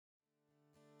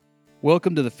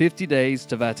Welcome to the 50 Days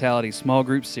to Vitality small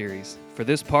group series. For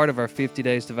this part of our 50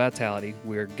 Days to Vitality,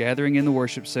 we are gathering in the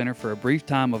worship center for a brief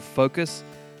time of focus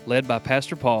led by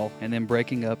Pastor Paul and then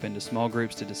breaking up into small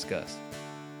groups to discuss.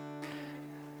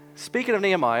 Speaking of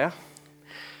Nehemiah,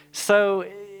 so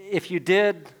if you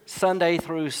did Sunday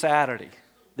through Saturday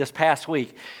this past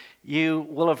week, you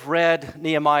will have read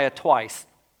Nehemiah twice.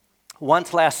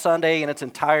 Once last Sunday in its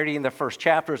entirety in the first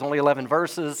chapter, is only 11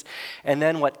 verses, and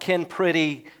then what Ken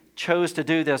Priddy chose to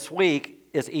do this week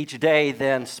is each day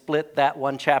then split that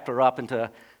one chapter up into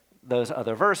those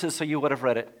other verses, so you would have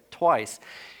read it twice.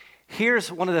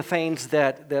 Here's one of the things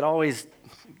that always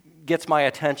gets my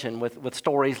attention with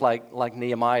stories like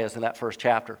Nehemiah's in that first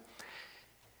chapter.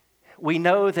 We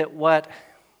know that what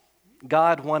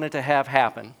God wanted to have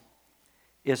happen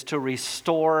is to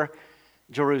restore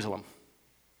Jerusalem.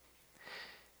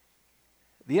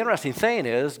 The interesting thing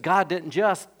is, God didn't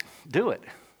just do it.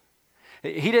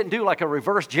 He didn't do like a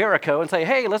reverse Jericho and say,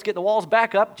 hey, let's get the walls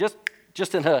back up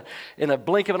just in a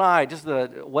blink of an eye,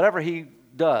 whatever he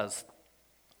does.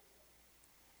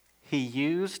 He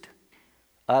used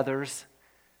others.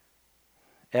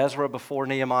 Ezra before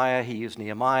Nehemiah, he used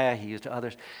Nehemiah, he used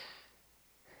others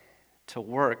to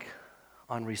work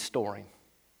on restoring.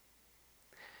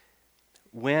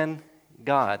 When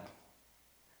God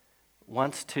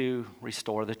wants to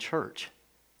restore the church,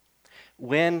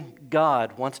 when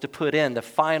God wants to put in the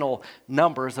final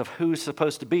numbers of who's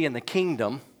supposed to be in the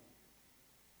kingdom,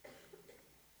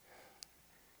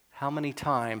 how many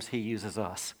times he uses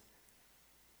us?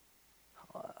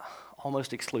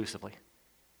 Almost exclusively.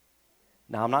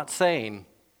 Now, I'm not saying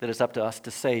that it's up to us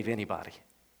to save anybody,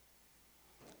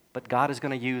 but God is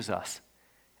going to use us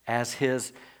as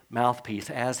his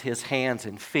mouthpiece, as his hands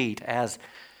and feet, as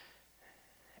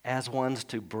ones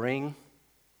to bring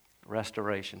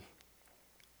restoration.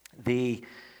 The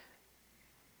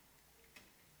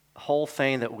whole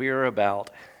thing that we're about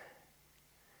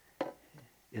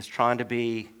is trying to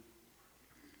be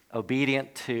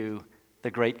obedient to the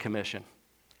Great Commission.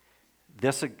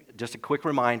 This, just a quick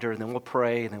reminder, and then we'll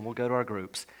pray, and then we'll go to our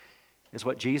groups, is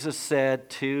what Jesus said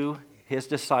to his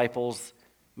disciples.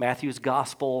 Matthew's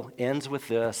gospel ends with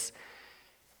this: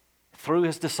 through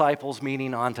his disciples,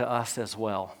 meaning unto us as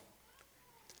well.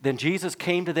 Then Jesus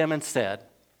came to them and said,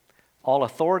 all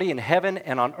authority in heaven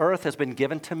and on earth has been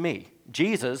given to me.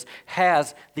 Jesus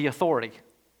has the authority.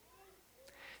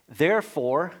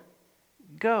 Therefore,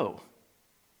 go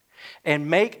and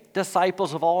make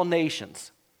disciples of all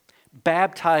nations,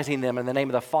 baptizing them in the name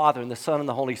of the Father and the Son and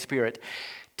the Holy Spirit,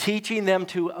 teaching them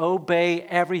to obey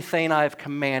everything I have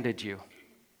commanded you.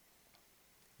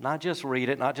 Not just read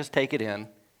it, not just take it in.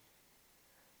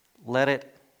 Let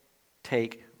it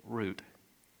take root.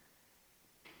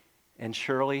 And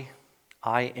surely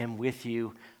I am with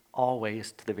you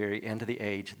always to the very end of the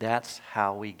age. That's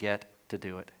how we get to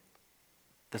do it.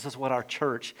 This is what our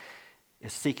church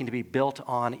is seeking to be built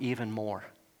on even more.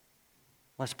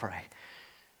 Let's pray.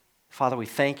 Father, we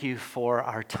thank you for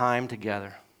our time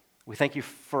together. We thank you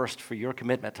first for your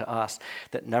commitment to us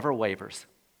that never wavers.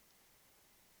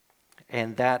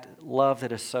 And that love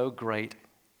that is so great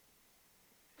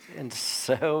and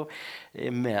so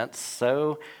immense,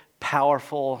 so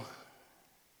powerful,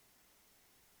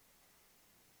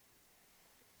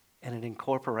 and it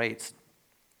incorporates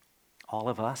all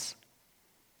of us.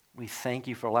 We thank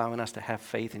you for allowing us to have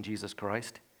faith in Jesus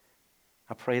Christ.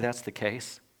 I pray that's the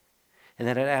case. And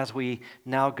that as we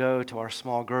now go to our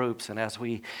small groups and as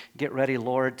we get ready,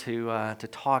 Lord, to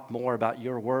talk more about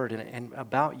your word and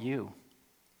about you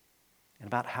and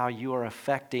about how you are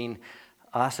affecting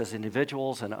us as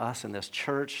individuals and us in this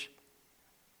church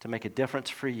to make a difference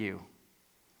for you,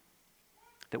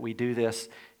 that we do this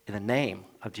in the name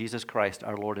of Jesus Christ,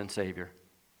 our Lord and Savior.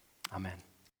 Amen.